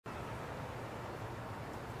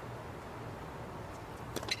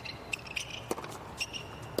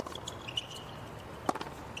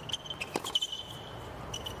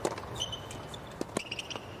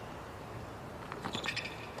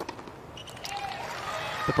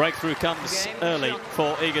The breakthrough comes early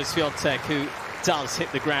for Iga Swiatek, who does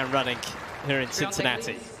hit the ground running here in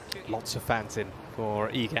Cincinnati. Lots of fans in for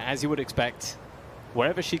Iga, as you would expect,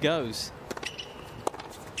 wherever she goes.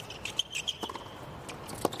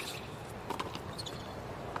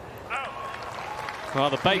 Well,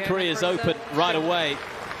 the bakery is open right away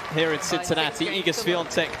here in Cincinnati. Iga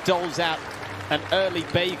Swiatek doles out an early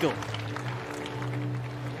bagel.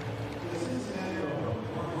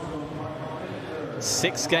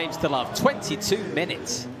 Six games to love, 22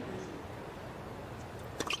 minutes.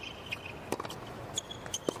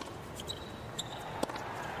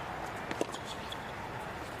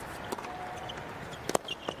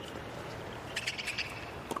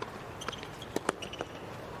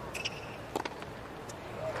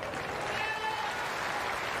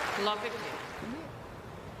 Love 50.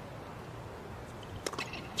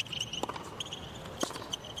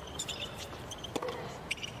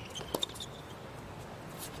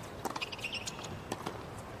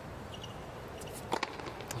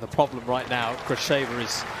 The problem right now, Gracheva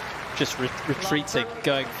is just retreating,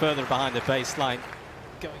 going further behind the baseline.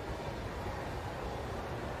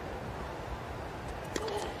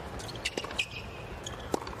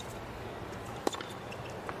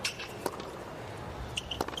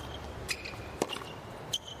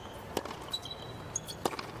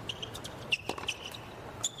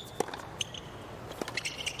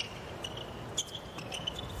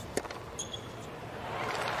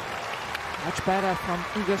 Much better from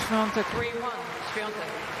Iga Swiatek. 3-1, Swiatek.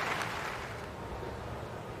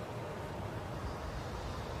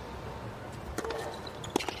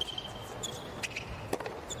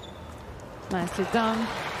 Nicely done.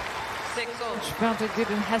 6-all. Swiatek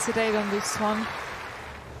didn't hesitate on this one.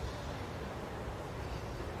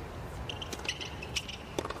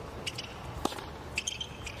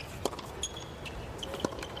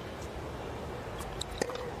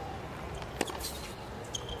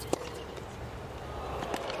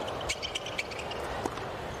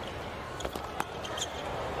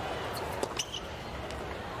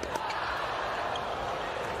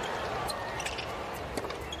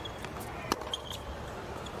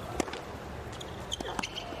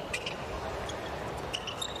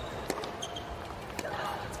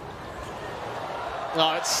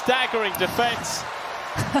 Oh, it's staggering defense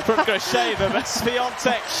from Gracheva, but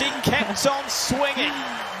Swiatek, she kept on swinging.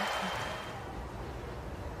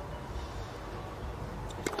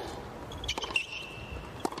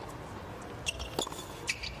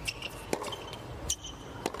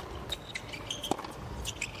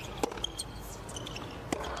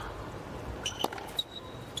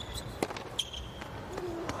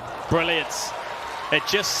 Brilliant. It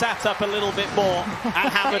just sat up a little bit more and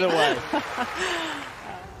hammered away.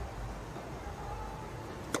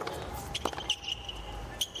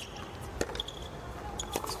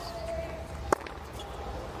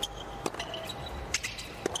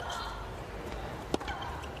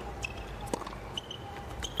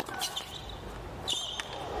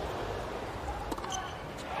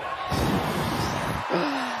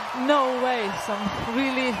 No way, some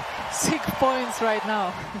really sick points right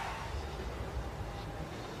now.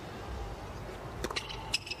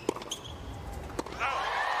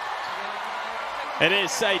 It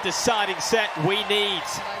is a deciding set we need.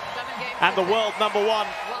 And the world #1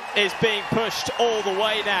 is being pushed all the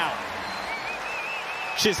way now.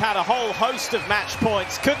 She's had a whole host of match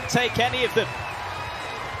points, couldn't take any of them.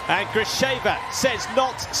 And Gracheva says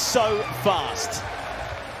not so fast.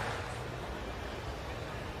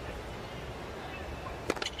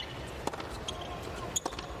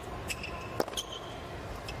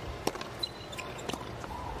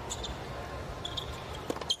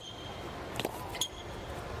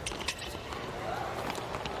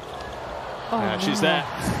 Oh, She's there.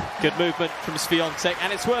 Good movement from Swiatek,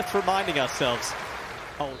 and it's worth reminding ourselves.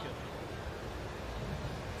 Oh, good.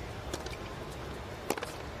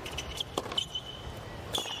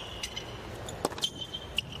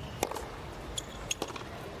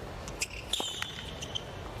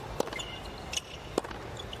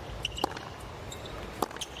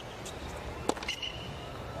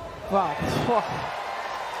 Wow.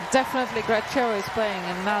 Definitely Gracheva is playing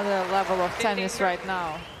another level of tennis right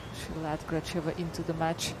now. She led Gracheva into the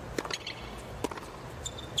match.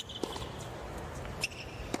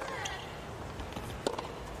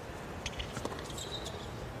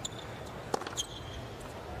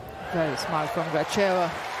 Very smart from Gracheva.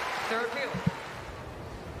 Third field.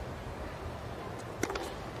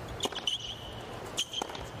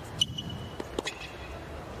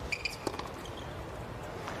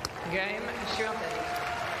 Game,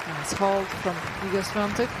 Swiatek. Nice hold from Iga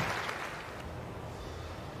Swiatek.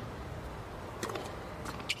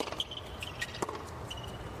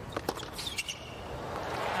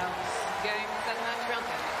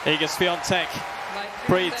 Iga Swiatek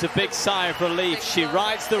breathes a big sigh of relief. She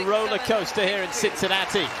rides the roller coaster here in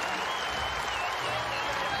Cincinnati.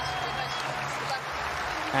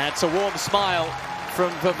 And it's a warm smile from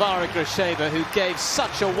Varvara Gracheva, who gave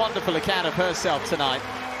such a wonderful account of herself tonight.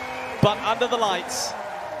 But under the lights,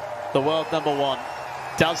 the world #1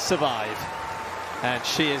 does survive. And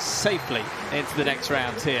she is safely into the next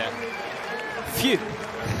round here. Phew.